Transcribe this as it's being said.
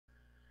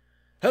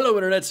Hello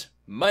Internet,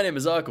 my name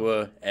is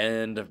Aqua,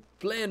 and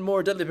playing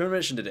more Deadly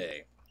Premonition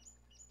today.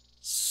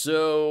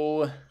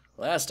 So,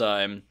 last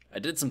time, I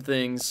did some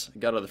things,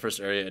 got out of the first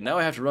area, and now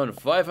I have to run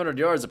 500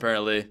 yards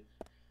apparently.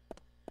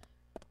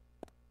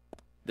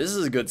 This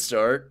is a good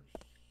start.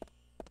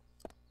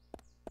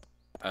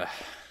 I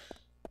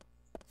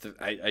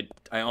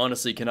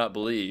honestly cannot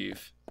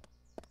believe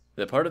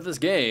that part of this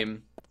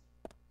game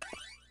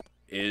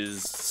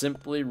is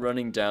simply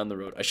running down the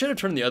road. I should have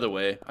turned the other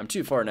way. I'm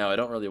too far now. I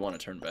don't really want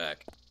to turn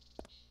back.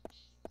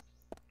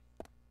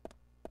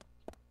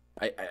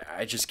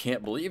 I just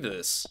can't believe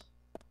this.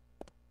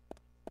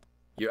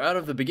 You're out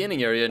of the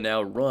beginning area,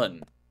 now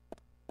run.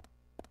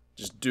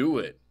 Just do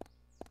it.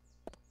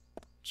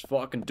 Just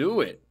fucking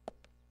do it.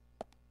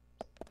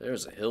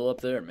 There's a hill up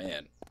there,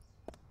 man.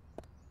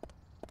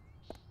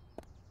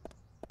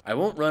 I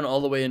won't run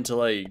all the way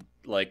until I,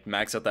 like,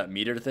 max out that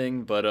meter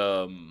thing, but,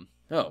 oh,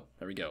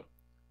 there we go.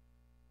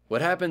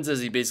 What happens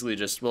is he basically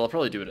just, well, I'll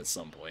probably do it at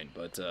some point,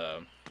 but,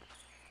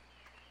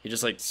 he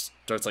just, like,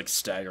 starts, like,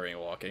 staggering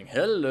walking.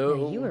 Hello!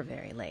 Well, you were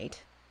very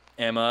late.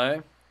 Am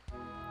I?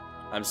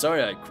 I'm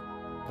sorry,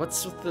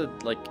 what's with the,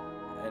 like,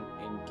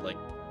 like,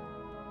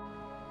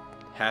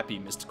 happy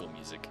mystical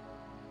music?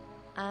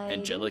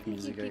 Angelic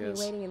music, I guess. I didn't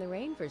waiting in the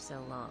rain for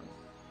so long.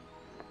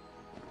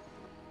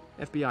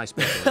 FBI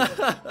Special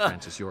Agent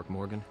Francis York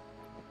Morgan.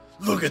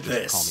 Look at Just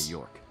this! Call me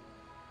York.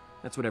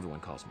 That's what everyone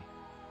calls me.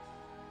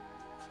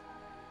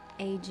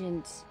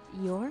 Agent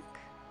York?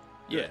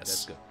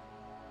 Yes.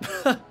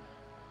 That's good.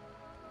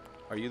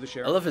 Are you the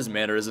sheriff? I love his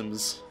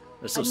mannerisms.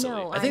 They're so silly.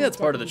 No, I think I'm that's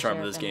part of the Deputy charm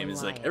of Sheriff this game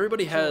is like Emily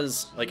everybody Wyatt.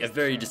 has like a He's the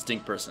very sheriff.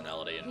 distinct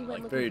personality He and went like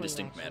looking very for you,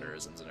 distinct actually.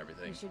 mannerisms and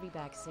everything. You should be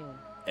back soon.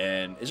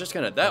 And it's just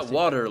kind of that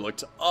water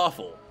looked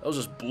awful. That was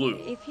just blue.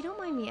 If you don't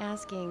mind me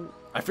asking,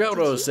 I forgot what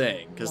I did was you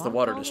saying because the walk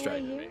water all the way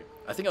distracted here? me.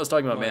 I think I was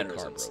talking about My car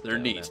mannerisms. broke They're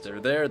down, neat. that's They're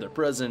there. They're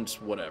present.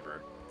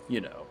 Whatever.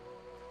 You know.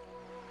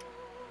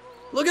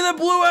 Look at that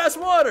blue ass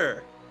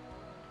water.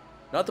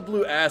 Not the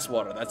blue ass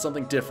water. That's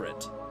something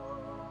different.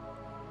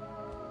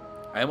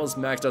 I almost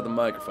maxed out the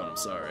microphone. I'm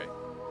sorry.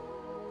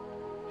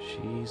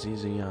 She's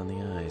easy on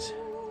the eyes.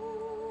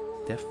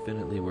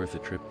 Definitely worth a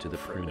trip to the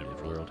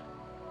primitive world.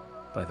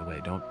 By the way,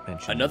 don't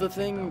mention Another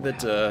anything thing about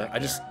that what happened back I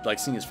just there. like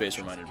seeing his face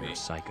reminded You're me. a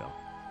psycho.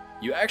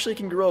 You actually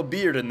can grow a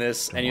beard in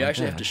this, and you want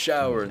actually have to that.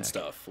 shower and Heck.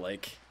 stuff.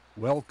 Like,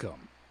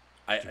 Welcome.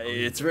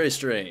 it's very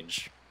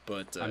strange.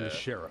 But I'm the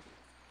sheriff,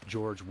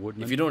 George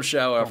Woodman. if you don't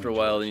shower Call after a me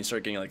while, George. then you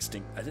start getting like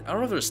stink. I don't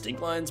know if there's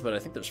stink lines, but I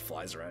think there's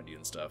flies around you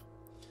and stuff.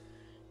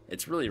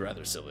 It's really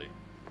rather silly.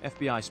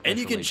 FBI Special And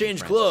you can Agent change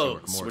Francis York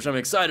clothes, Morgan. which I'm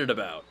excited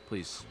about.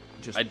 Please,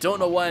 just I don't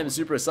know why I'm follow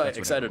super me. That's what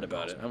excited everyone about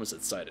calls it. me. I almost said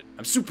excited.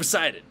 I'm super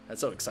excited.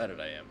 That's how excited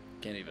I am.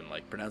 Can't even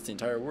like pronounce the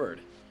entire word.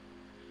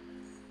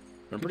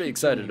 I'm Could pretty you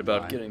tell excited me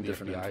about why getting the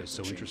different FBI info is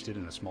so change. interested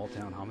in a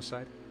small-town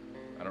homicide?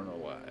 I don't know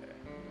why.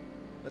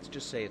 Let's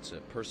just say it's a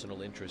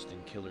personal interest in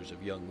killers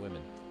of young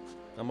women.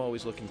 I'm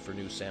always looking for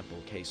new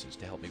sample cases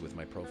to help me with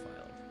my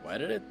profiling. Why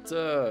did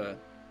it,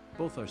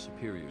 Both our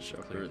superiors Show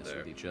have cleared her this there.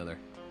 with each other.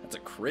 That's a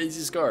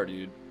crazy scar,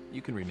 dude.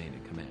 You can remain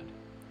in command.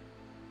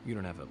 You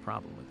don't have a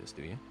problem with this,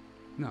 do you?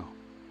 No.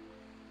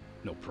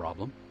 No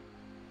problem.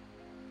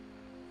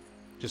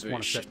 Just Very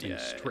want to set things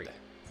shifty-eyed. straight.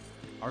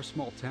 Our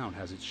small town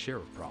has its share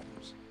of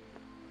problems.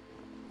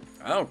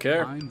 I don't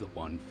care. I'm the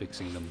one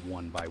fixing them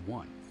one by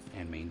one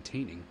and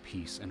maintaining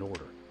peace and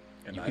order.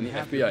 And you I'm can the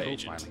have FBI your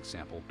agent. profiling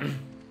sample,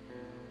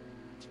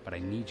 but I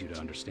need you to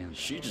understand that.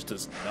 She just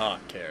does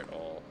not care at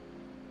all.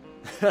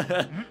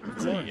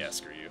 Yeah,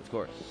 screw you. Of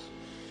course.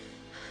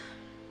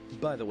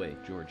 By the way,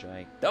 George,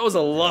 I That was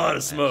a lot had of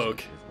an smoke.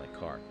 accident with my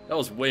car. That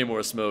was way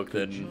more smoke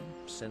Could than you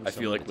send I feel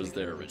someone like to was take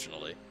there care of it?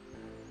 originally.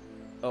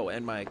 Oh,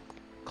 and my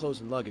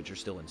clothes and luggage are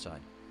still inside.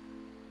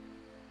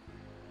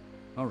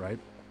 All right.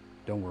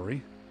 Don't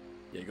worry.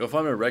 Yeah, go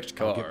find a wrecked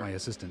I'll car. get my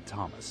assistant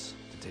Thomas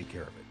to take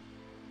care of it.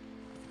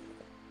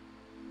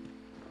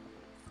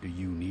 Do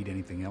you need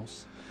anything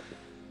else?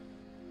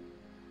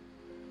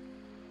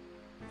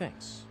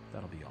 Thanks.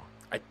 That'll be all.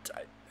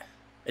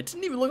 It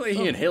didn't even look like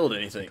he Oh, inhaled I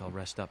anything. think I'll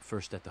rest up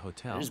first at the He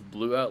hotel. just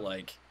blew out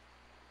like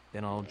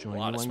Then I'll join you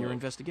lot on of your smoke.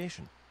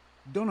 investigation.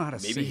 Don't know how to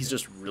say maybe he's it.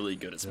 just really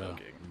good at We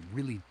smoking.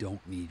 really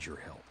don't need your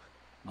help.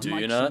 Do you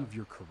Unlike not? some of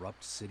your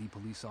corrupt city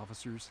police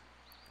officers,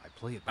 I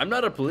play it. I'm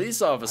not a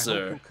police I hope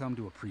officer. you'll come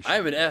to appreciate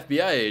I'm an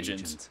FBI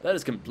agent. agent. That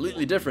is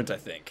completely different, I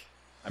think.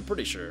 I'm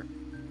pretty sure.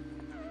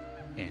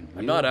 And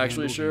I'm not we'll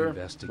actually handle the sure.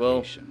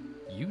 Investigation.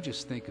 You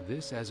just think of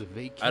this as a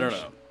vacation. I don't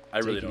know. I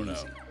really Take it don't know.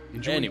 easy.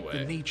 Enjoy Anyway.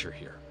 the nature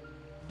here.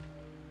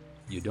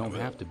 You don't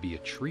have to be a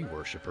tree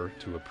worshiper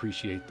to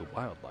appreciate the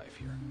wildlife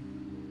here.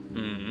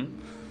 Mm-hmm.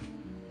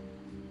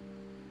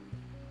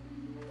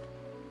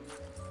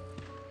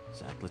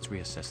 Zach, let's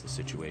reassess the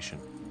situation.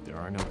 There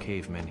are no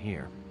cavemen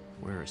here.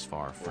 We're as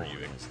far Were forward you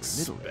as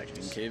the Middle expecting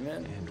Ages.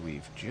 caveman? And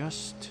we've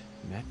just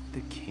met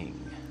the king.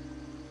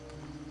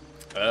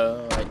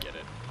 Oh, I get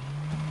it.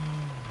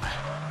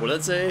 What did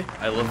it say?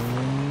 I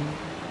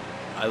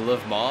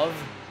love mauve?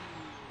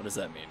 What does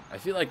that mean? I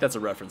feel like that's a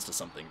reference to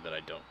something that I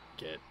don't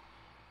get.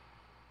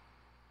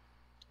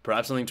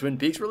 Perhaps something Twin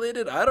Peaks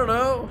related? I don't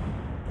know.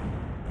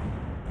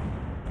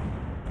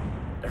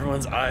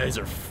 Everyone's eyes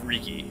are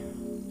freaky.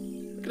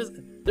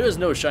 There is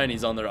no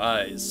shinies on their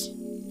eyes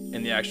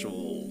in the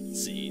actual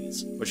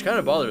scenes, which kind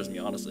of bothers me,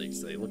 honestly,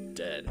 because they look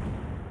dead.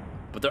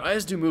 But their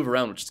eyes do move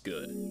around, which is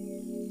good.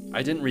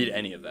 I didn't read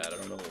any of that. I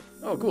don't know.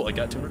 Oh, cool. I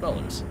got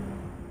 $200.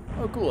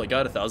 Oh, cool. I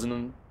got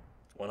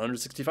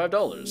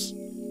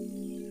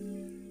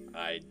 $1,165.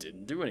 I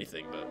didn't do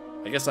anything, but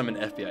I guess I'm an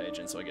FBI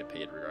agent, so I get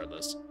paid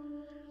regardless.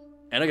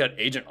 And I got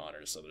agent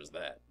honors, so there's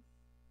that.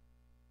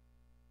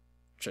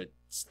 Which I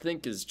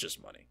think is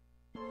just money.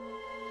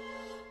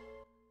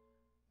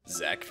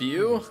 Zach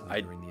View?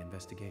 During the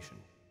investigation.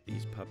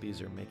 These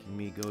puppies are making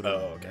me go to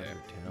another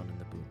town in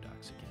the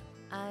boondocks again.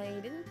 I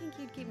didn't think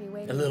you'd keep me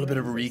waiting. A little bit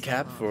of a for so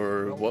recap long.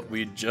 for what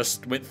we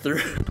just went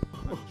through.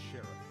 A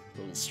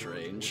little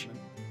strange.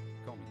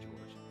 Call me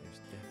George. There's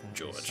definitely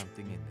George.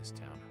 something in this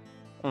town.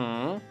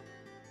 Mm. Do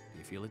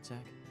you feel it,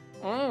 Zach?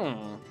 Mm.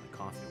 My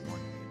coffee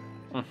warned me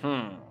about it.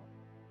 Mm-hmm.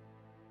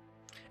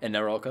 And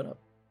now we're all caught up.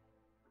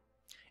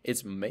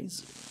 It's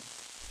amazing.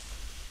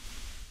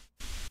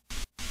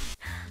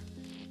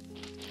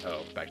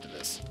 Oh, back to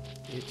this.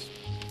 It's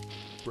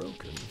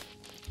broken.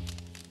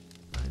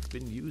 I've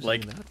been using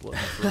Like- that one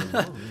for a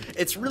long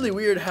It's really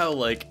weird how,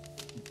 like,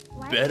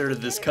 Why better did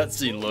I this get it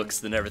cutscene again? looks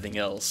than everything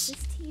else. This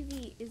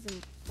TV is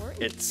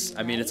important. It's, to you,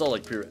 I mean, it's right? all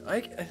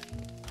like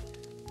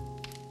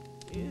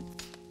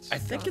I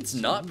think it's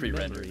not some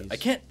pre-rendered. memories I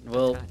can't,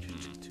 well,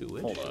 attached to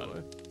it, hold on.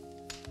 sure.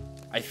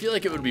 I feel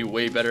like it would be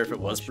way better if it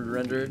was Watch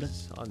pre-rendered.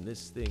 movies on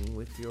this thing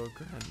with your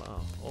grandma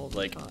all the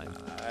Like, time.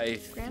 I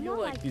Grandma feel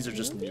like likes these are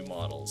just new movies?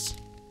 models.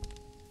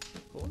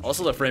 Of course.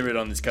 Also, the frame rate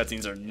on these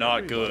cutscenes are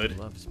not Everyone good.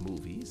 loves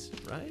movies,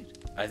 right?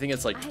 I think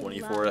it's like I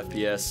 24 love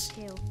FPS.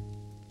 movies, too.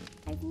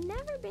 I've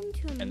never been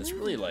to a And it's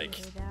movie really, like-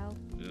 theater,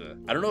 though. Ugh.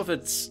 I don't know if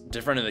it's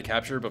different in the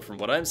capture, but from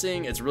what I'm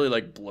seeing, it's really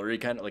like blurry,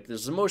 kind of like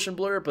there's a motion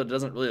blur, but it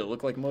doesn't really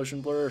look like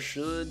motion blur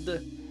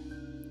should.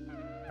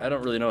 I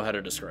don't really know how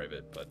to describe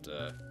it, but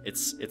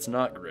it's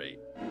not great.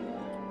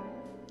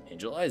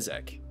 Angel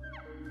Isaac.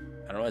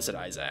 I don't know why I said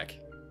Isaac.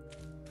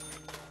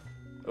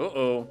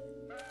 Uh-oh.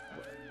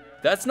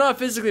 That's not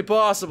physically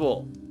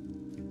possible.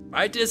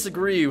 I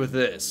disagree with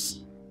this.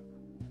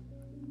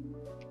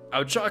 I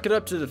would chalk it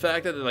up to the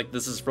fact that like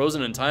this is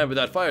frozen in time, but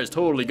that fire is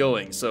totally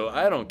going, so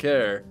I don't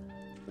care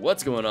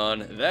what's going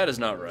on. That is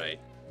not right.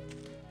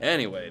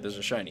 Anyway, there's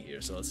a shiny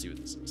here, so let's see what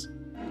this is.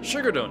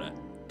 Sugar donut.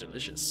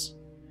 Delicious.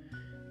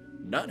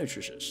 Not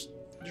nutritious.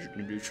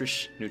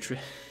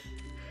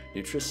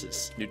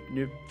 Nutritious.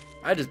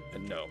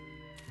 No.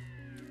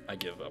 I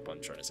give up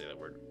on trying to say that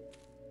word.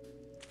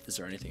 Is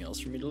there anything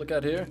else for me to look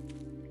at here?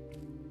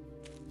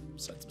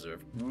 Besides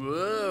observe.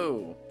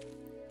 Whoa!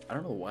 I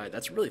don't know why.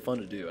 That's really fun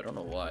to do. I don't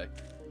know why.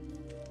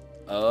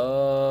 I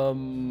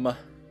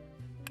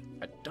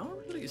don't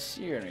really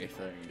see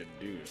anything to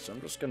do, so I'm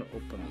just gonna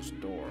open this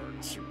door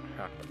and see what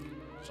happens.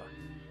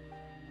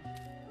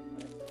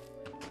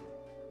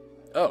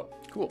 Oh,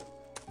 cool.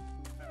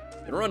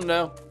 Can run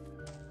now.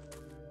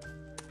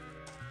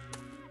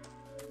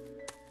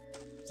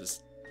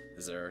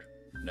 Is there,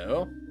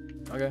 no?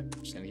 Okay,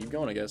 just gonna keep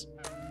going, I guess.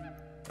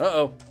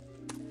 Uh-oh.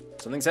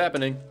 Something's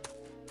happening.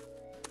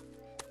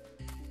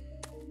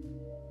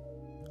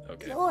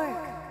 Okay.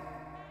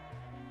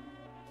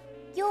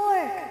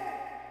 York!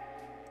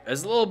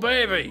 It's a little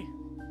baby.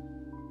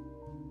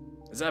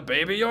 Is that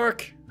baby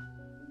York?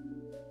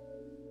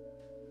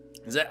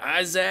 Is that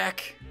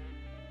Isaac?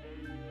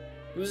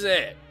 Who's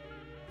that?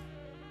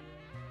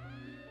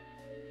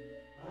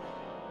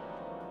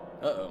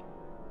 Uh-oh.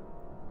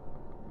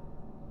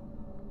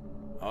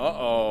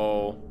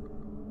 Uh-oh.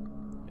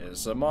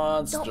 It's a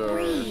monster. Don't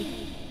breathe.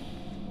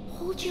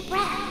 Hold your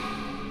breath.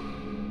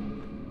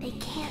 They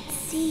can't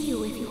see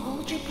you if you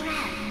hold your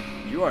breath.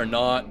 You are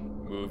not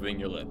moving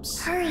your lips.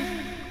 Hurry.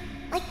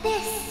 Like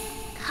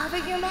this. Cover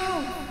your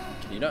mouth.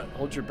 Can you not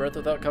hold your breath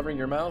without covering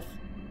your mouth?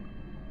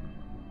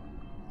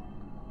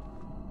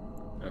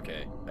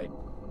 Okay,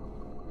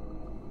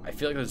 I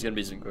feel like there's gonna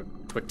be some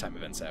quick time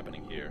events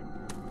happening here.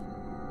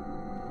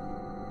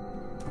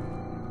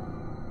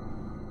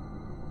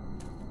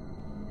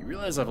 You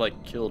realize I've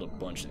like killed a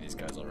bunch of these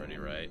guys already,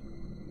 right?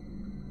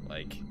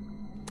 Like,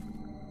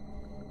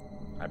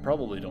 I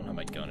probably don't have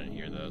my gun in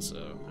here though,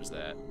 so there's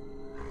that.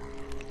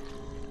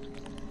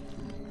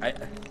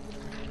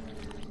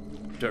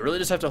 Do I really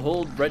just have to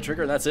hold right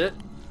trigger and that's it?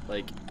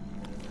 Like,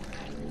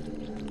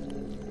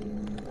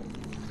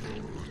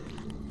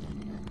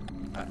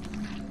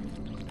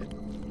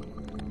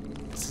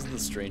 this is the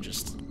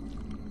strangest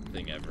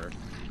thing ever.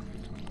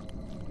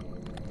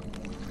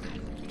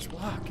 Just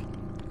walk.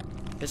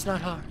 It's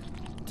not hard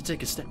to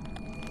take a step.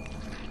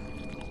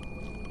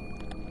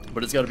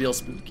 But it's gotta be all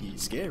spooky,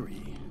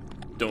 scary.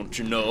 Don't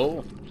you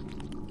know?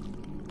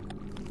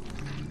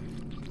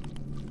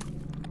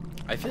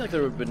 I feel like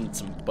there would have been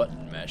some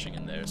button mashing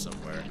in there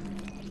somewhere.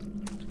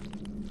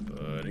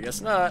 But I guess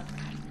not.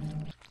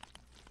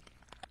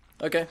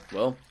 Okay,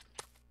 well,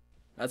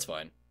 that's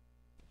fine.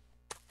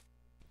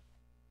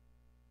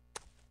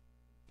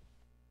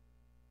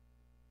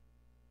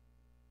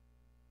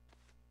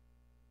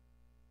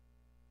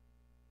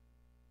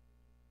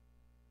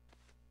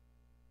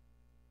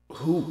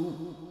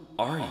 Who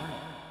are you?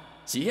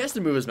 See, he has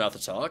to move his mouth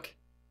to talk.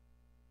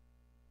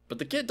 But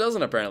the kid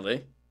doesn't,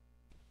 apparently.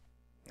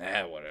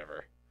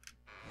 Whatever.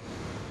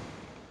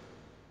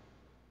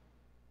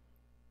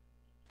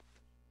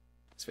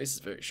 His face is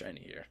very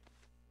shiny here.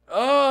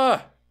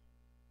 Ah!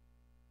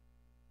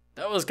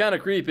 That was kind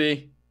of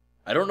creepy.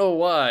 I don't know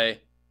why,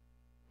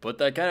 but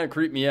that kind of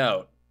creeped me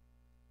out.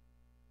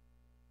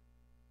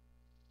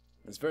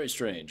 It's very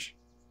strange.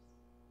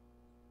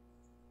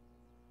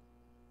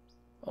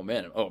 Oh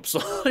man, I'm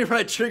slowly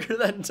right trigger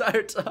that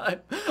entire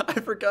time. I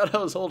forgot I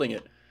was holding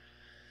it.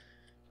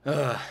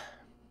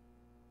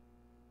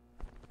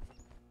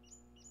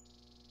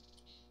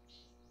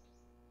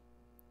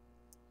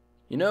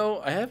 You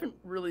know, I haven't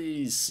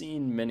really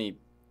seen many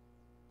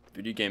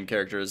video game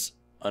characters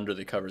under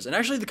the covers. And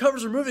actually the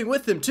covers are moving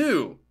with them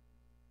too!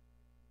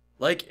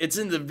 Like, it's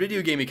in the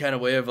video gamey kind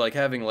of way of like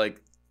having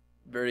like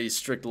very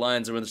strict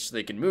lines in which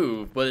they can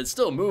move, but it's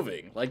still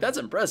moving. Like, that's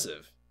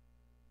impressive.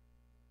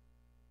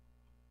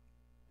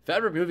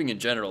 Fabric moving in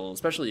general,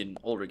 especially in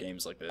older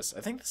games like this. I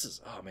think this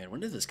is... Oh man,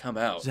 when did this come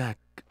out? Zack,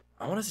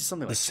 I want to see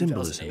something the like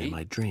symbolism 2008. in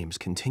my dreams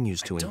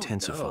continues to I don't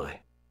intensify. know.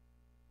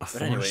 A But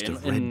forest anyway,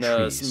 of red in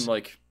trees, some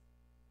like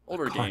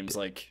older carpet games,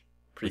 like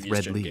previous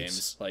red gen leaves,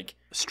 games, like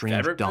a strange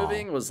fabric doll,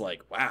 moving was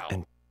like, wow,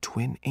 and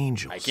twin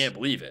angels. I can't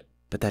believe it.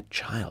 But that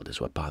child is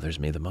what bothers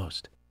me the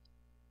most.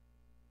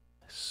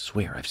 I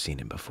swear I've seen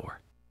him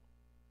before.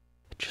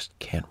 I just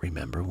can't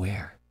remember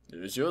where.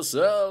 Do it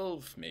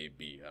yourself,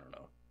 maybe. I don't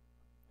know.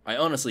 I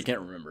honestly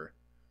can't remember.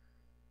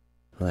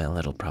 Well,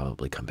 it'll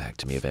probably come back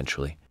to me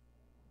eventually.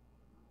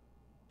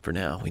 For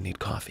now, we need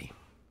coffee.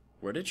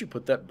 Where did you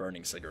put that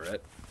burning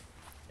cigarette?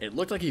 It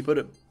looked like he put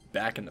it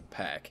back in the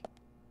pack.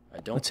 I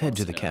don't. Let's head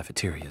to the honestly know.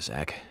 cafeteria,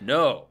 Zack.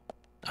 No.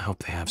 I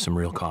hope they have some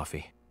real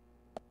coffee.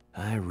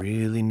 I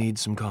really need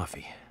some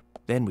coffee.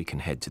 Then we can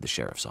head to the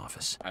sheriff's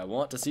office. I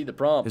want to see the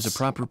prompts. There's a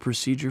proper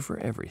procedure for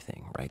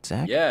everything, right,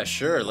 Zack? Yeah,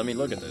 sure. Let me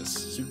look at this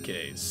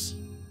suitcase.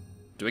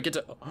 Do I get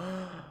to?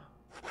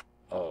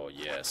 Oh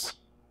yes.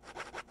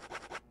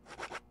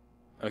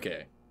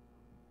 Okay.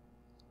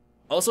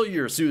 Also,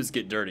 your suits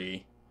get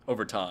dirty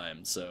over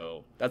time,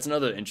 so that's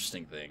another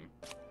interesting thing.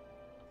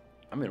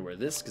 I'm gonna wear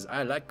this because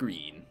I like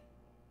green.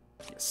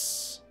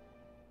 Yes.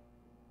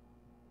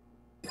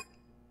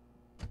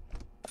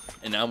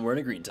 And now I'm wearing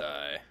a green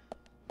tie.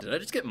 Did I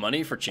just get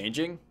money for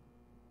changing?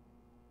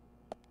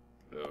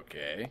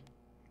 Okay.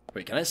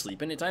 Wait, can I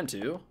sleep anytime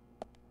too?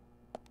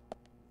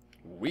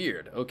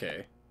 Weird.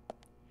 Okay.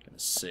 Gonna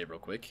save real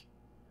quick.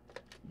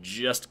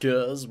 Just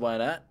cause, why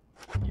not?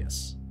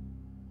 Yes.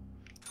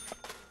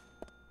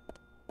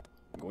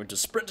 I'm going to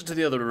sprint into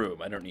the other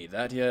room. I don't need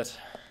that yet.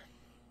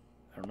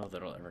 I don't know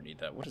if I'll ever need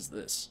that. What is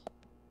this?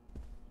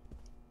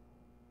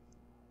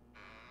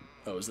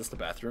 Oh, is this the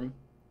bathroom?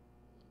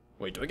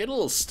 Wait, do I get a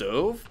little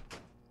stove?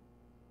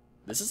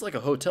 This is like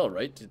a hotel,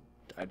 right?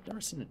 I've never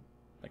seen it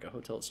like a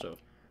hotel stove.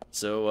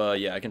 So,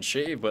 yeah, I can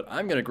shave, but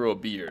I'm gonna grow a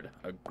beard.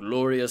 A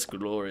glorious,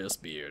 glorious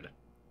beard.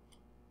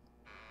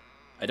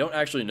 I don't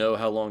actually know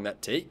how long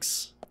that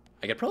takes.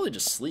 I could probably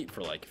just sleep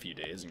for like a few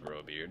days and grow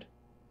a beard.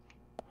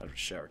 I'd have to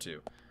shower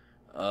too.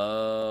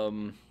 So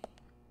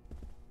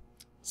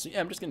yeah,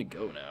 I'm just gonna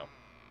go now.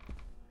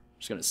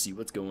 Just gonna see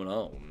what's going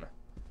on.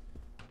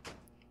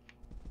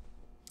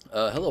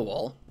 Hello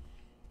all.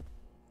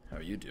 How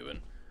are you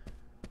doing?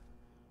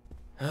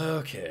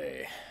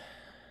 Okay.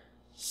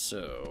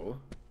 So...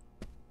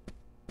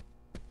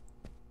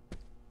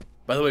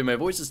 By the way, my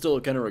voice is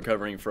still kind of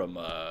recovering from,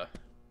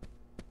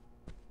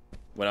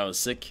 when I was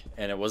sick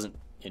and it wasn't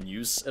in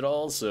use at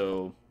all,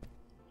 so...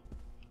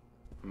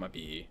 I might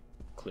be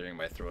clearing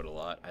my throat a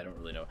lot. I don't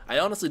really know. I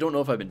honestly don't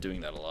know if I've been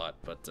doing that a lot,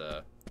 but,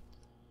 I'm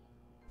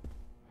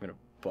gonna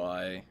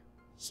buy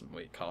some,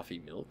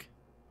 coffee, milk.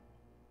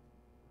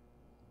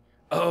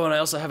 Oh, and I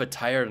also have a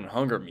tired and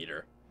hunger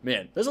meter.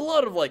 Man, there's a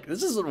lot of, like,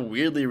 this is a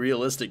weirdly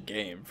realistic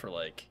game for,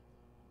 like,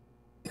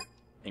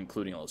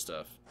 including all this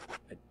stuff.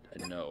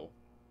 I know.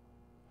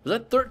 Was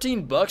that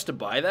 13 bucks to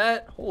buy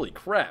that? Holy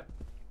crap.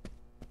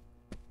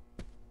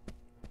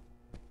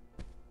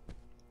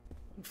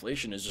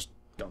 Inflation is just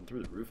gone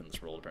through the roof in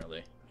this world, apparently.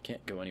 I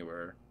can't go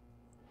anywhere.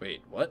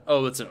 Wait, what?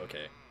 Oh, that's it.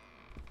 Okay.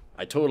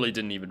 I totally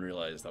didn't even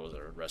realize that was a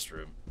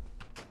restroom.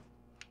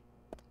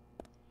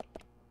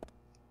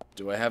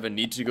 Do I have a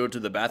need to go to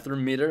the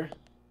bathroom meter?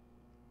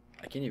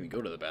 I can't even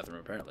go to the bathroom,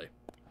 apparently.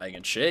 I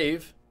can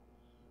shave.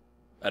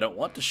 I don't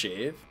want to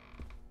shave.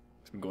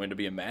 I'm going to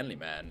be a manly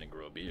man and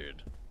grow a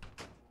beard.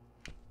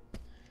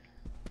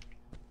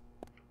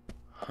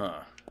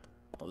 Huh.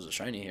 Well, there's a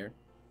shiny here.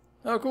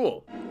 Oh,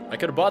 cool. I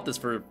could have bought this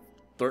for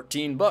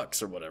 13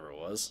 bucks or whatever it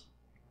was.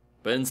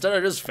 But instead I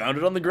just found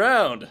it on the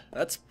ground.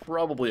 That's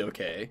probably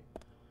okay.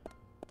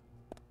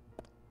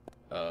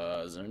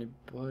 Is there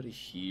anybody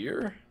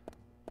here?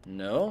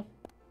 No?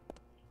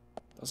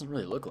 Doesn't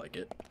really look like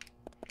it.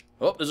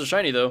 Oh, there's a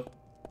shiny though.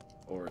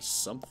 Or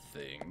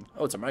something.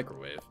 Oh, it's a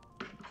microwave.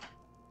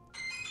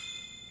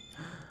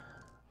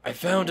 I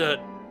found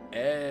an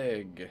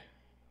egg.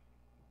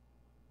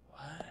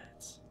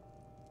 What?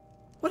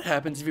 What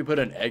happens if you put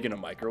an egg in a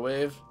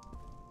microwave?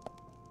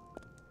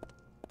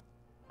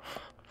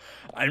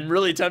 I'm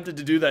really tempted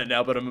to do that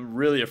now, but I'm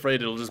really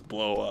afraid it'll just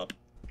blow up.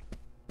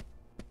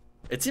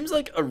 It seems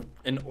like an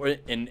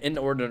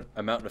inordinate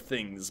amount of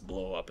things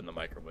blow up in the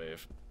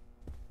microwave.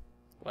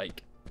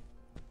 Like,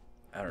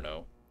 I don't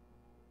know.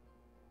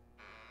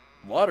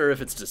 Water,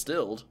 if it's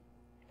distilled,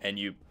 and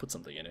you put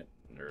something in it,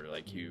 or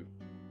like you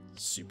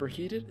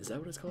superheat it? Is that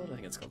what it's called? I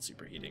think it's called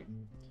superheating.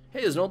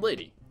 Hey, there's an old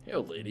lady. Hey,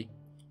 old lady.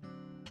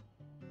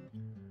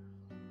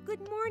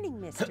 Good morning,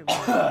 Mr.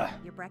 Moore.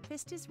 Your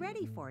breakfast is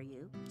ready for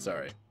you.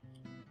 Sorry.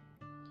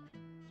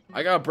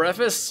 I got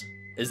breakfast.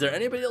 Is there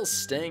anybody else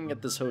staying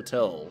at this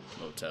motel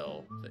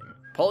thing?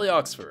 Polly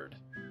Oxford.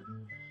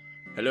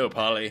 Hello,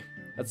 Polly.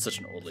 That's such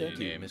an old lady Thank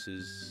you, name.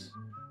 Mrs.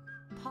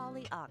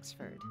 Polly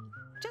Oxford.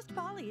 Just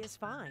Polly is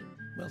fine.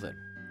 Well then,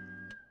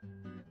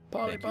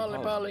 Polly, Thank you, Polly,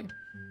 Polly. Polly.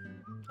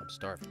 I'm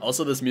starving.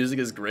 Also, this music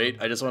is great.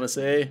 I just want to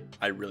say,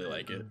 I really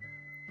like it.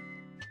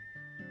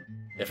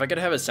 If I could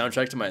have a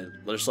soundtrack to my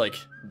just like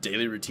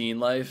daily routine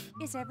life,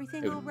 Is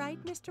everything Ew. all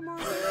right, Mr.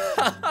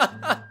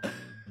 Morgan?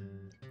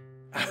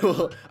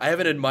 I have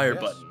an admire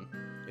Yes. button.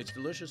 It's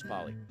delicious,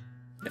 Polly.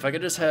 If I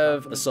could just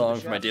have a song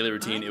for my daily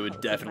routine, it I would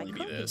hope definitely my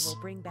be cooking this. will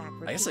bring back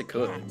I guess I repeat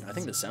could. guests. I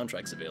think the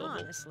soundtrack's available.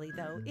 Honestly,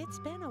 though, it's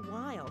been a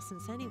while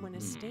since anyone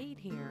has stayed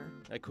here.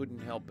 I couldn't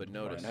help but I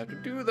notice. don't have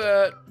to do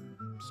that.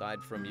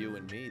 Aside from you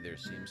and me, there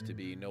seems to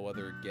be no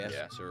other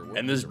guests or workers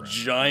And this around.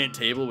 giant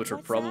table, which we're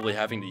What's probably that?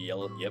 having to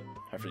yell. Yep,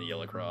 having to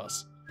yell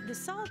across. The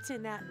salt's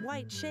in that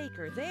white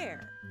shaker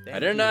there. Thank I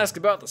didn't you. ask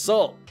about the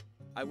salt.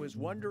 I was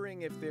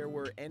wondering if there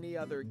were any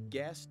other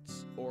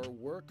guests or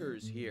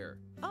workers here.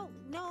 Oh,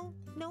 no,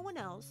 no one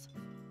else.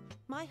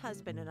 My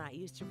husband and I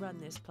used to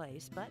run this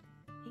place, but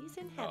he's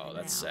in heaven Oh,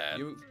 that's now. sad.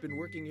 You've been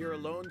working here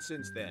alone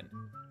since then.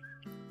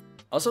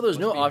 Also, there's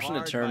no Must be option to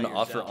hard turn by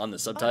off or yourself. on the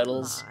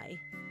subtitles, Oh, my.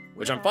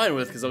 which I'm Well, fine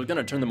with because I was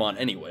gonna turn them on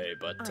anyway.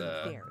 But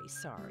I'm very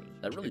sorry.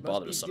 that really It must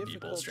bothers be some people.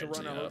 difficult to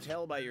Strangely run a enough,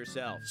 hotel by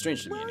yourself.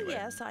 strange to me Well, anyway.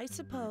 yes, I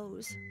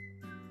suppose.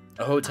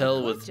 A hotel I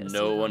could with just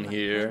no live on one my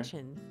here.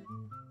 pension.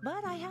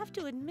 But I have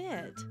to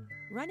admit,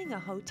 running a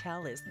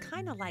hotel is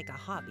kind of like a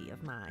hobby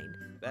of mine.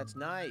 That's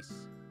nice.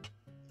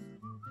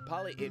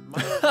 Polly, it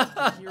might help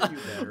to hear you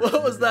better. What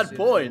if was you that sit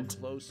point?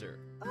 Closer.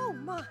 Oh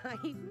my,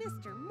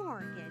 Mr.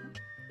 Morgan.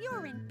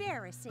 You're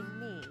embarrassing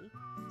me.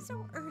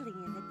 So early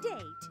in the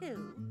day,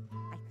 too.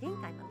 I think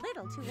I'm a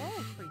little too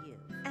old for you.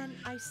 And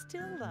I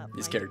still love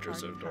These my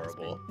characters are departed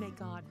adorable. husband. May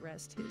God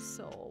rest his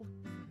soul.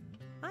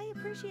 I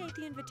appreciate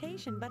the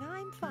invitation, but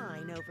I'm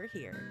fine over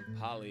here.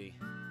 Polly,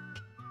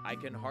 I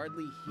can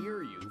hardly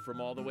hear you from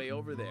all the way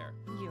over there.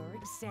 You're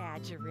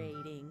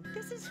exaggerating.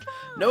 This is fine.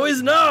 No,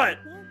 he's not.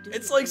 Won't do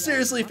It's to like be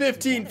seriously all up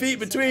 15 together feet to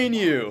sit between at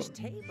a you. large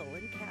table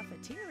and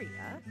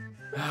cafeteria.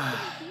 What are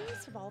the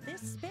use of all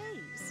this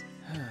space?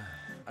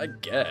 I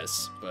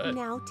guess, but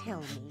Now tell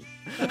me.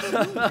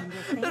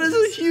 that is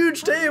a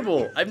huge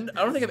table. I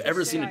don't think I've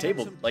ever seen a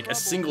table, like a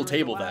single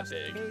table that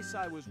big. Case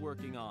I was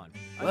working on.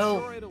 I'm Well,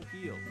 sure it'll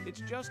heal.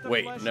 It's just a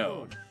wait, flesh no.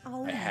 wound.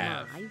 Oh I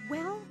have. my.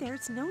 Well,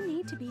 there's no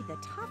need to be the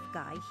tough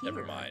guy here.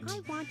 Never mind. I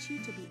want you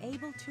to be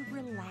able to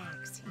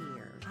relax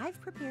here. I've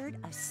prepared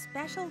a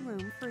special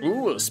room for you.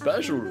 Ooh, a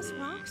special famous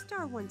room. rock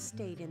star once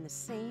stayed in the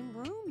same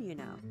room, you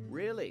know.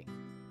 Really?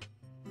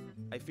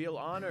 I feel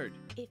honored.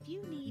 If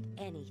you need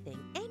anything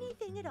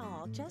at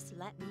all, just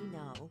let me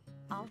know.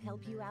 I'll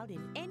help you out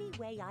in any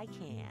way I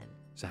can.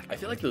 Zach, I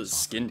feel like those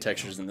skin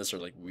textures in this are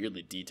like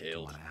weirdly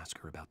detailed. Want to ask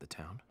her about the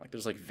town? Like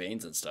there's like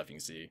veins and stuff you can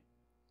see.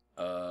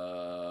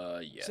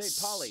 Yes.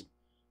 Say, Polly,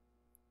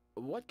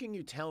 what can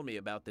you tell me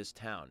about this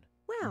town?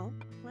 Well,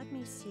 let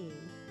me see.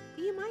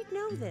 You might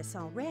know this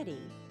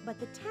already, but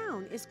the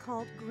town is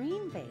called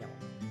Greenvale.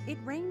 It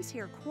rains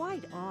here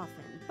quite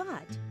often,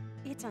 but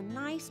it's a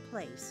nice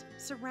place,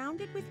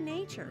 surrounded with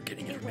nature. We're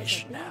getting It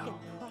information was a big now.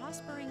 and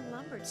prospering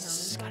lumber town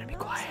Shh, until gotta be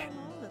not quiet. so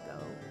long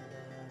ago.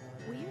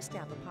 We used to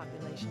have a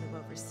population of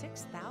over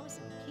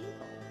 6,000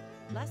 people.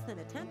 Less than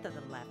a tenth of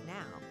them left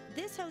now.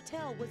 This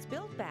hotel was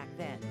built back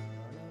then.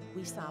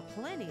 We saw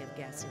plenty of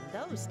guests in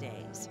those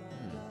days.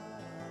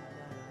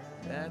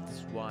 That's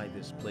why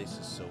this place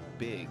is so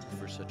big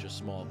for such a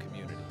small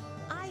community.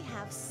 I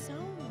have so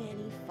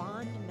many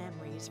fond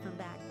memories from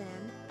back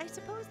then. I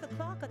suppose the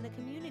clock on the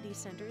community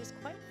center is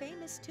quite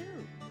famous too.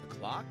 The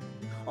clock?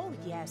 Oh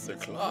yes, The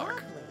it's clock.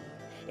 lovely.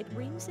 It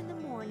rings in the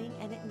morning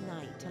and at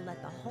night to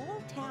let the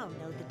whole town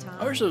know the time.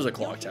 I wish there was a You'll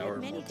clock hear it tower in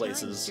many more times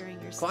places.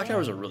 during your Clock stay.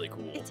 towers are really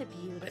cool. It's a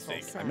beautiful I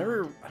think. sound. I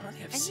don't think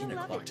I've And seen you'll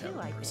a love clock it too,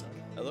 tower I in person.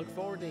 think. I look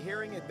forward to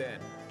hearing it then.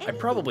 I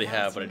probably Anything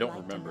have, else but I you'd don't like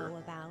to remember. know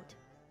about?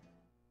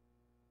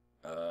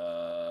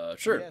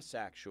 Sure. Yes,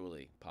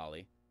 actually,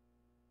 Polly.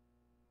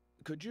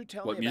 Could you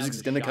tell What me about music's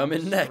the gonna come in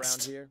shops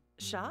next? around here?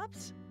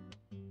 Shops?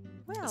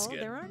 This Well, is good.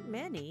 there aren't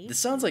many. This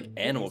sounds like It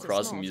Animal is a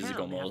Crossing small music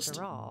town, almost.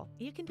 After all,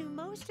 you can do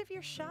most of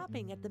your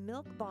shopping at the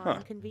Milk Bar Huh.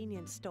 and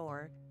convenience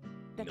store.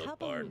 The Milk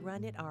couple Barn. who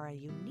run it are a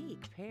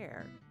unique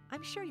pair.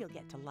 I'm sure you'll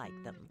get to like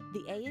them.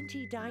 The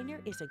A&G Diner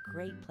is a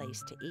great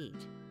place to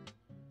eat.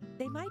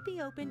 They might be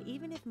open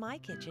even if my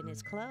kitchen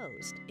is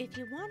closed. If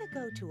you want to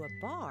go to a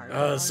bar,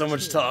 Oh, so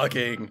much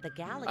talking. The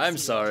Galaxy I'm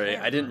sorry.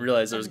 I didn't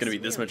realize there was going to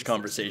be this much Sphere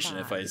conversation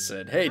if I 65.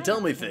 said, hey,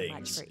 tell me I don't care much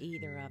things. for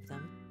either of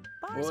them.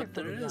 Bars Well, are for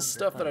there the is younger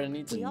stuff that I folk.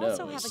 need to we know,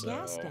 also have a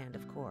gas so, stand,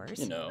 of course.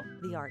 You know.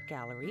 The art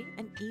gallery,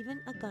 and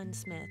even a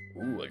gunsmith.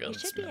 Ooh, a You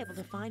should be gunsmith. able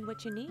to find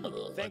what you need.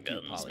 Oh, Thank a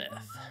you, Polly.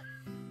 gunsmith.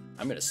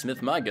 I'm going to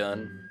smith my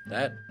gun.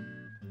 That...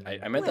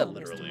 I meant that Well,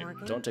 Mr. literally.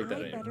 Morgan, Don't take that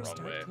I'd any better wrong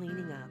start way.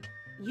 cleaning up.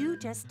 You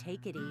just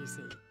take it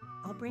easy.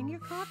 I'll bring your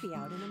coffee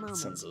out in a moment.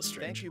 Sounds so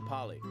strange. Thank you,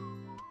 Polly.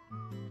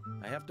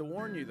 I have to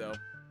warn you, though.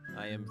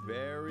 I am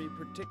very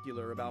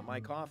particular about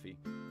my coffee.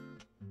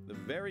 The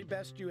very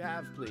best you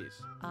have,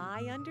 please.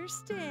 I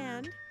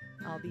understand.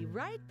 I'll be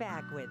right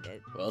back with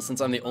it. Well, since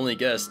I'm the only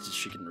guest,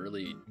 she can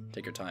really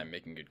take her time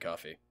making good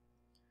coffee.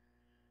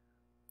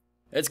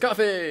 It's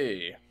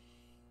coffee!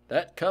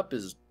 That cup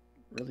is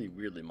really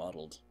weirdly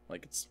modeled.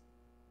 Like, it's...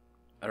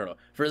 I don't know.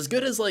 For as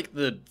good as, like,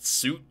 the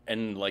suit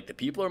and, like, the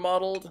people are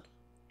modeled...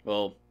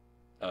 Well,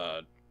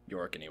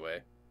 York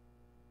anyway.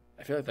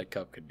 I feel like that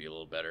cup could be a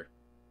little better.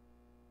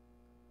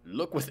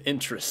 Look with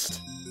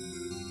interest.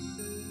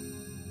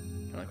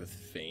 I like with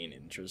feign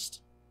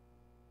interest.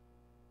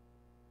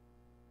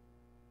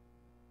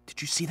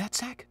 Did you see that,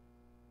 Zach?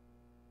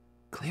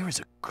 Clear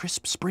as a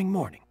crisp spring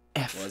morning.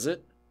 F. Was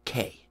it?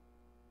 K.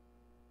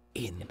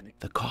 In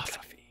the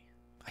coffee.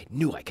 I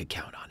knew I could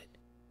count on it.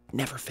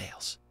 Never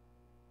fails.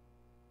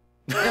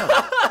 Now,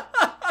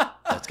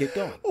 let's get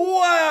going.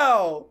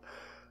 Wow!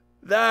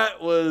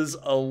 That was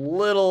a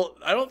little...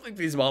 I don't think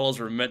these models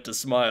were meant to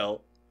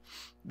smile.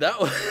 That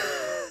was...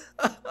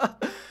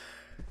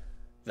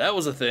 that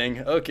was a thing.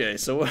 Okay,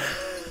 so what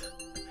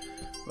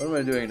am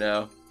I doing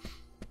now?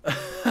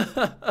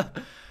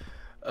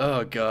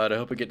 Oh god, I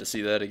hope I get to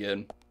see that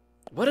again.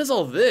 What is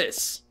all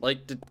this?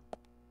 Like,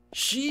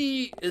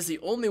 she is the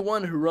only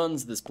one who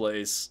runs this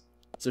place,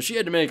 so she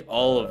had to make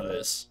all of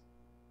this.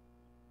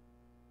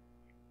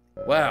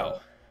 Wow.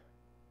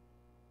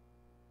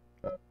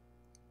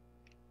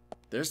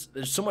 There's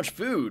so much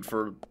food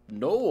for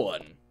no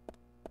one.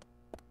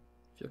 I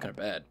feel kind of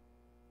bad.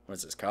 What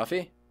is this,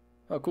 coffee?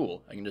 Oh,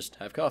 cool. I can just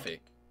have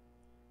coffee.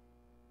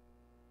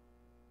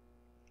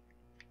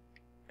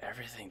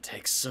 Everything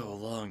takes so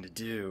long to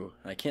do.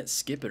 I can't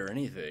skip it or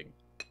anything.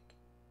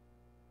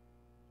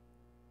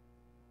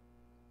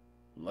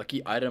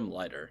 Lucky item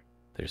lighter.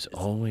 There's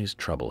always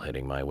trouble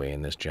heading my way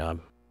in this job.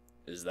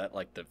 Is that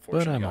like the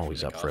fortune But I I'm got from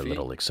always the up for a coffee?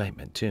 little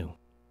excitement, too.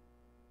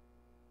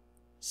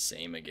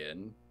 Same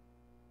again?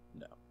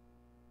 No.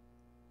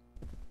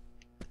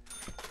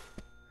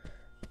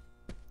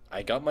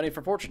 I got money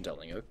for fortune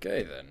telling.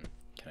 Okay, then.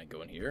 Can I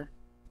go in here?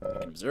 I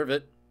can observe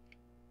it.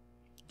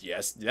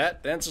 Yes,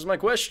 that answers my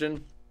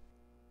question.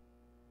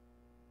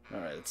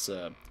 Alright, let's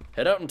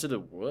head out into the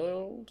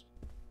world.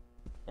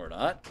 Or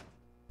not.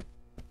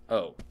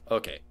 Oh,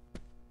 okay.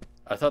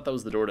 I thought that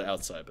was the door to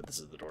outside, but this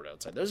is the door to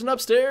outside. There's an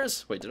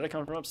upstairs! Wait, did I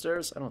come from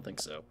upstairs? I don't think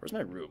so. Where's my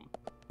room?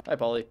 Hi,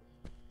 Polly.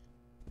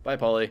 Bye,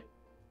 Polly.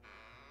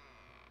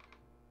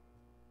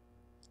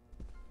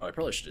 Oh, I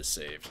probably should have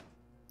saved.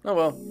 Oh,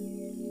 well.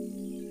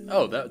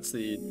 Oh, that's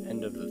the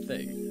end of the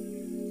thing.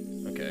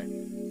 Okay.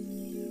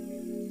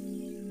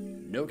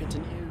 No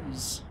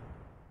continues.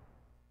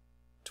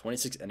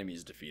 26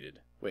 enemies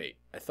defeated. Wait,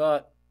 I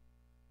thought...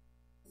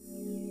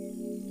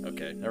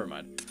 Okay, never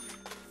mind.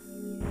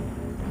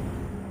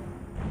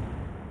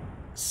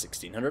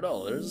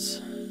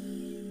 $1,600.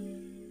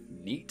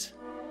 Neat.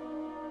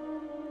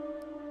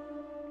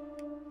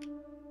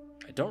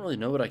 I don't really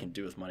know what I can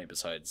do with money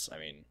besides, I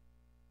mean,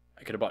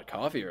 I could have bought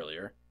coffee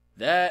earlier.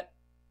 That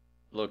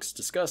looks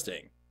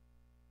disgusting.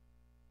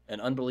 An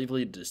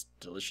unbelievably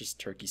delicious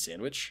turkey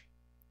sandwich.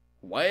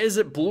 Why is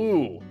it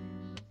blue?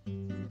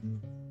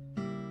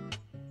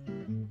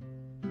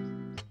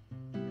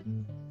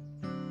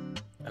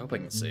 I hope I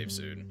can save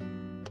soon.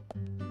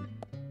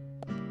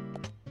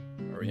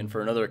 Are we in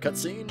for another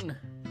cutscene?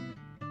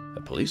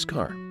 A police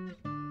car.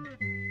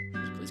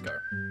 There's a police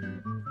car.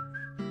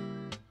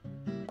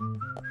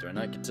 Do I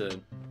not get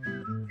to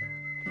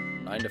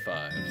 9 to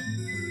 5?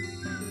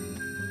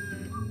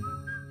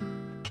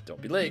 Don't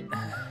be late.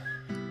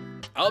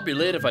 I'll be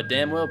late if I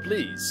damn well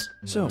please.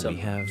 So Tell we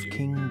me, have you.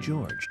 King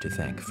George to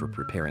thank for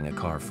preparing a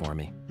car for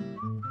me.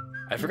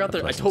 I forgot that.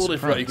 I pleasant totally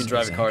forgot you can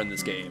surprise, drive a Zach. car in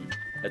this game.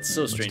 That's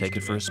so Let's strange. take to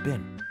it for me. a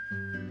spin.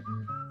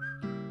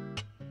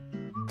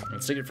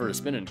 Let's take it for a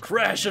spin and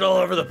crash it all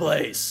over the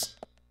place.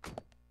 I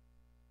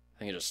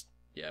think I just,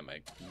 yeah, I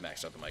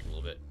maxed out the mic a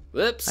little bit.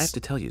 Whoops. I have to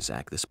tell you,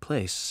 Zach, this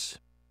place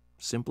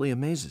simply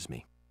amazes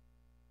me.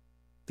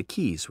 The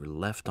keys were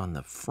left on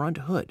the front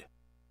hood,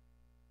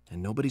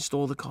 and nobody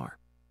stole the car.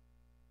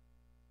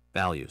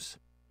 Values.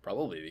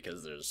 Probably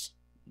because there's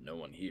no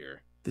one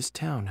here. This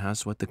town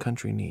has what the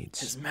country His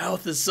needs.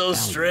 mouth is so Values.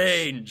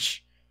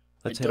 strange.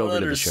 Let's I head don't over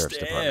to the understand. sheriff's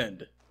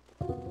department.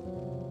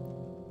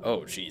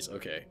 Oh, jeez.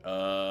 Okay.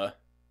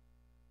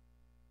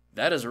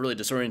 That is a really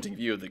disorienting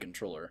view of the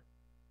controller.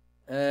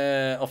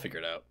 I'll figure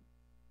it out.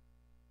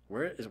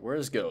 Where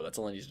is go? That's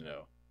all I need to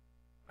know.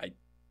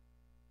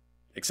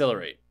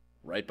 Accelerate.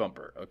 Right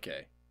bumper.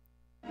 Okay.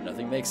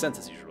 Nothing makes sense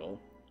as usual.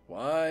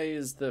 Why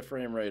is the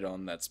frame rate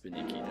on that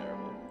spinny key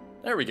terrible?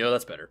 There we go,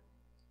 that's better.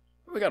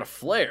 We got a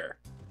flare.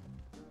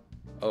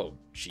 Oh,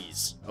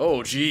 jeez. Oh,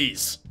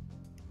 jeez.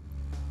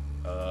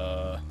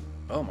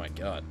 Oh my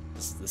god.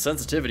 The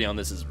sensitivity on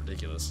this is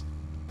ridiculous.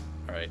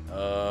 Alright,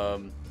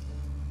 let's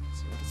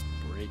see what is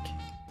brake.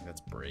 I think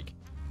that's brake.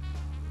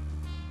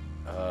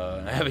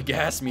 I have a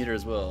gas meter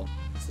as well.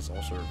 This is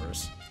also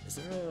reverse. Is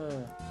there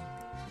a...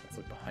 Let's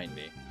look behind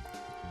me.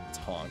 It's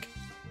honk.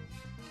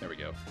 There we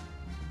go.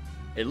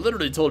 It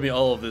literally told me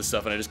all of this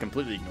stuff and I just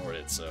completely ignored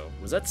it, so...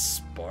 Was that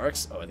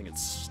sparks? Oh, I think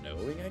it's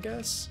snowing, I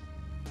guess?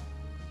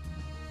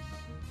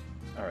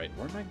 Alright,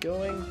 where am I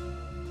going?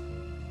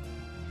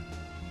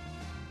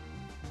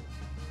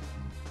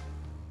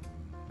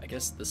 I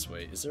guess this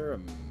way. Is there a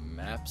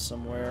map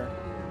somewhere?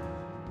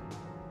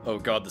 Oh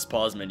god, this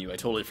pause menu, I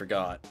totally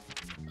forgot.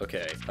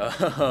 Okay,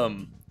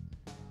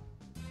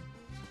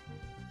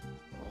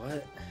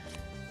 what?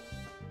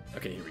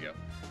 Okay, here we go.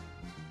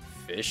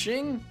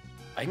 Fishing?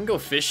 I can go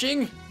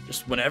fishing?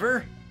 Just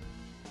whenever?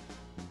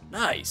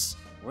 Nice.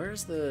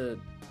 Where's the...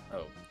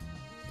 Oh.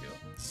 Go.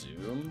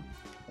 Zoom.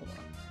 Hold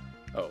on.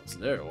 Oh, it's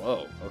there.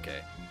 Whoa,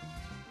 okay.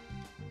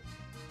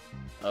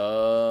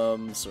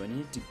 So I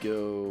need to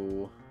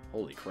go...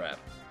 Holy crap.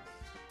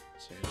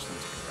 So I just need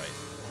to go right.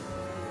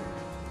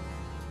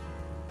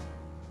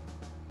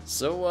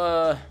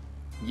 So,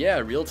 yeah,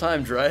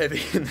 real-time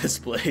driving in this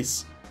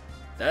place.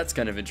 That's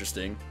kind of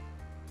interesting.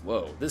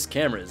 Whoa, this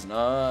camera is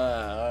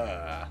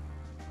not...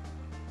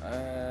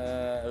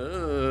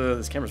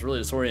 this camera's really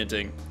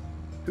disorienting.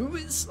 Who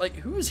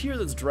is here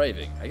that's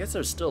driving? I guess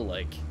there's still,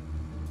 like,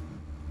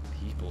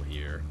 people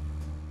here.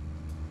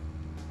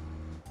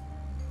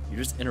 You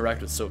just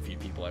interact with so few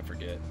people, I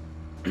forget.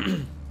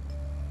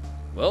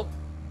 Well,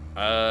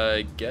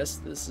 I guess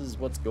this is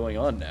what's going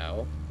on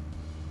now.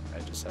 I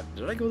just have...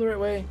 Did I go the right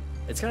way?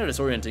 It's kind of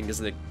disorienting because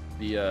the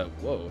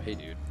whoa, hey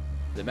dude.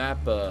 The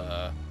map,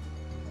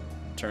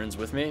 turns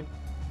with me.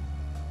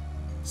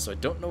 So I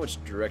don't know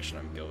which direction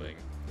I'm going.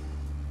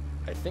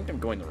 I think I'm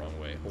going the wrong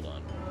way. Hold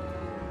on.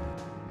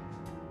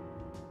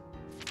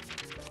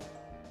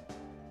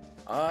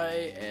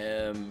 I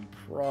am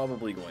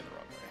probably going the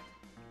wrong way.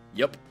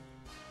 Yep.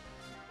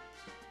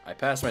 I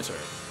passed my turn.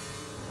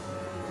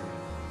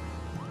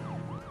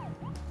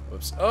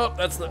 Whoops. Oh,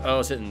 that's the... Oh, I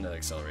was hitting the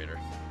accelerator.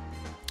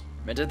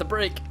 Meant to hit the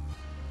brake.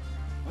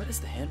 What is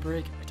the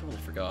handbrake? I totally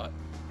forgot.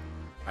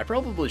 I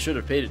probably should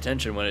have paid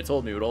attention when it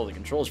told me what all the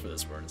controls for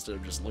this were instead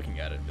of just looking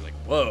at it and be like,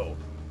 whoa,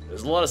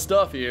 there's a lot of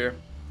stuff here.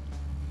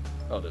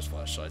 Oh, there's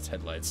flashlights,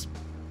 headlights.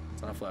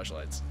 It's not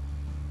flashlights.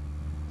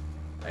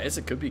 I guess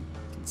it could be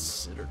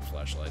considered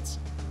flashlights,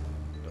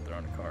 but they're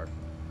on a car.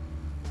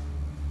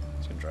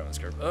 Just gonna drive on this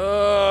curb.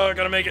 Oh, I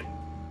gotta make it.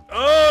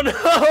 Oh no,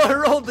 I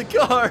rolled the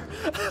car.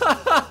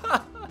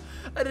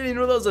 I didn't even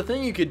know that was a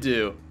thing you could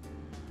do.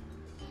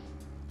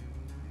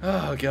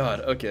 Oh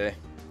god, okay.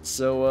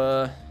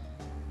 So,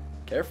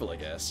 careful, I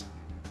guess.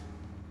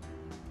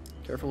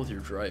 Careful with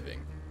your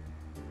driving.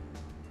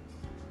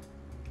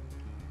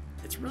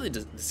 It's really,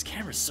 this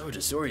camera's so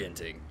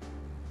disorienting.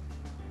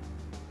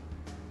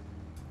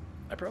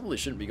 I probably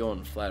shouldn't be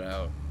going flat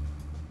out.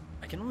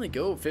 I can only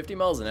go 50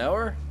 miles an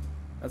hour?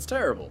 That's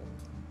terrible.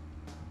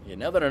 Yeah,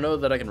 now that I know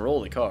that I can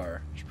roll the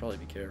car, I should probably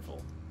be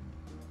careful.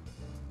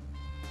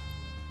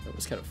 That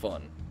was kind of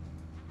fun.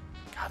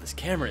 God, this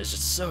camera is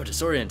just so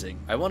disorienting.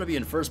 I want to be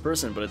in first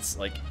person, but it's,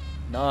 like,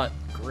 not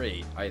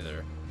great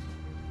either.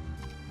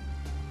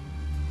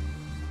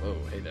 Whoa,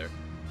 hey there.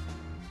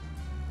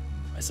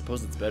 I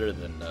suppose it's better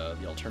than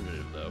the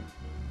alternative, though.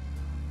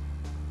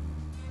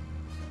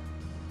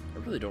 I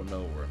really don't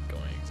know where I'm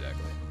going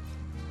exactly.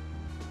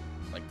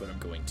 Like, what I'm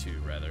going to,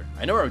 rather.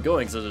 I know where I'm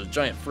going because there's a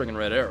giant friggin'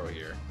 red arrow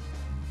here.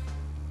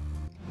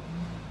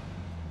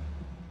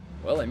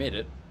 Well, I made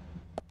it.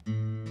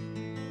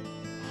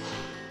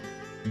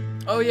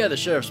 Oh yeah, the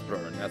sheriff's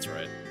department, that's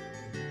right.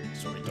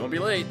 Sorry, don't be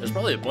late. There's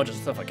probably a bunch of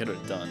stuff I could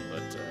have done,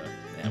 but,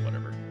 yeah,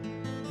 whatever.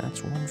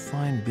 That's one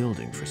fine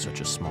building for such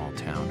a small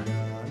town.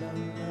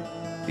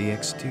 The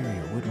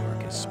exterior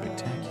woodwork is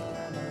spectacular.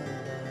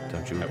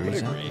 Don't you agree, I would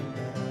Zach? agree.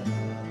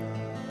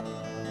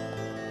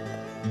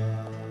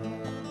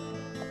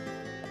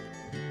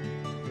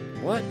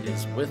 What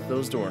is with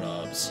those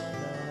doorknobs?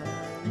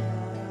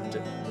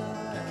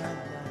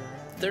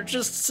 They're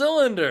just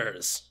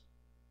cylinders!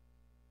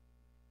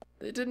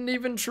 They didn't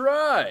even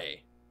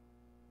try!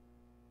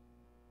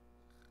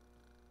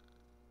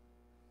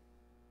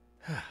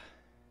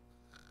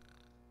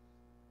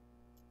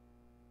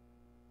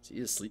 Is he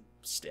asleep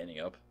standing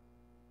up?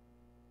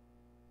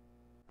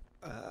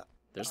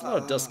 There's a lot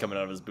of dust coming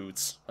out of his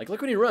boots. Like,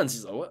 look when he runs,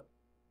 he's like, what?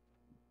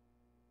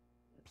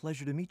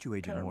 Pleasure to meet you, What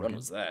Agent kind of Morgan. run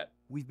was that?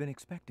 We've been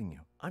expecting you.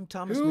 I'm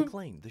Thomas Who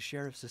McLean, the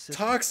sheriff's assistant.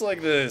 Talks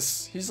like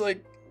this. He's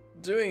like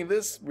doing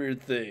this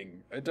weird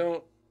thing. I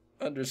don't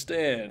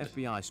understand.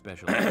 FBI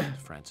Special Agent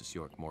Francis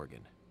York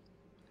Morgan.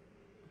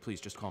 Please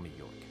just call me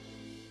York.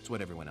 It's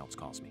what everyone else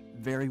calls me.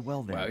 Very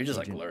well then. Wow, he just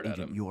like Agent glared at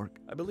Agent him. York.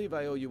 I believe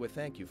I owe you a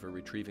thank you for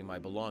retrieving my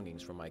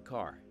belongings from my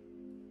car.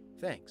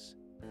 Thanks.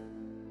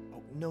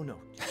 Oh, no.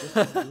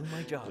 Just doing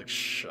my job. Looks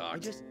shocked. I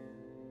just...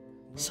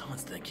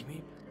 Someone's thanking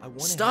me. I wanna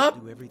Stop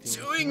help do everything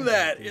I doing can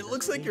that! to It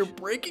looks like you're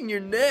investigation. breaking your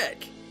neck.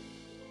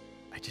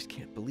 I just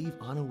can't believe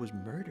Anna was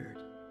murdered.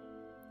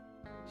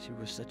 She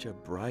was such a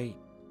bright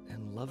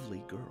and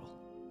lovely girl.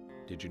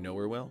 Did you know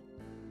her well?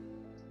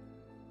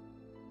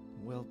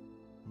 Well,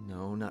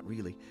 no, not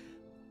really.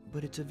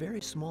 But it's a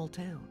very small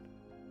town.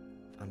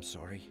 I'm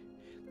sorry.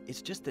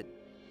 It's just that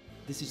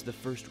this is the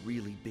first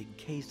really big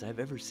case I've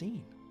ever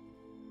seen.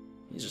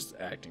 He's just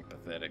acting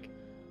pathetic.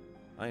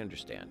 I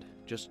understand.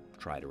 Just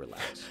try to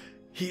relax.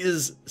 He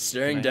is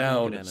staring Can I have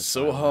a look down at Anna's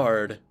so file?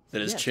 hard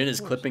that his Yes, chin of is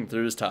course. clipping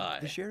through his The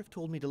tie. sheriff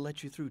told me to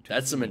let you through to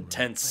That's the some meeting room,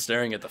 intense but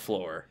staring at the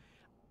floor.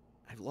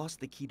 I've lost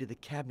the key to the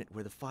cabinet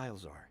where the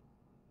files are.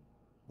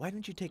 Why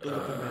don't you take a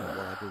look around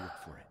while I go look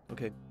for it?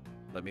 Okay.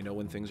 Let me know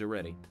when things are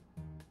ready.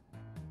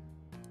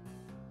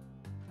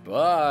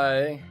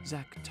 Bye.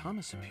 Zach,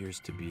 Thomas appears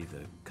to be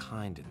the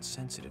kind and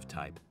sensitive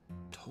type,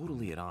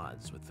 totally at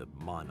odds with the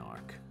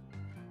monarch.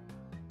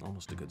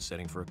 Almost a good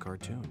setting for a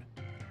cartoon.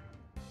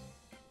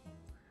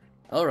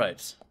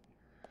 Alright.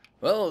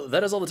 Well,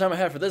 that is all the time I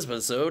have for this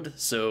episode,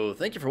 so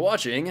thank you for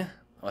watching.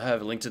 I'll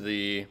have a link to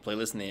the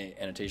playlist in the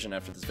annotation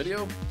after this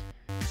video.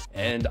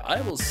 And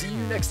I will see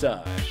you next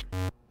time.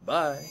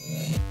 Bye.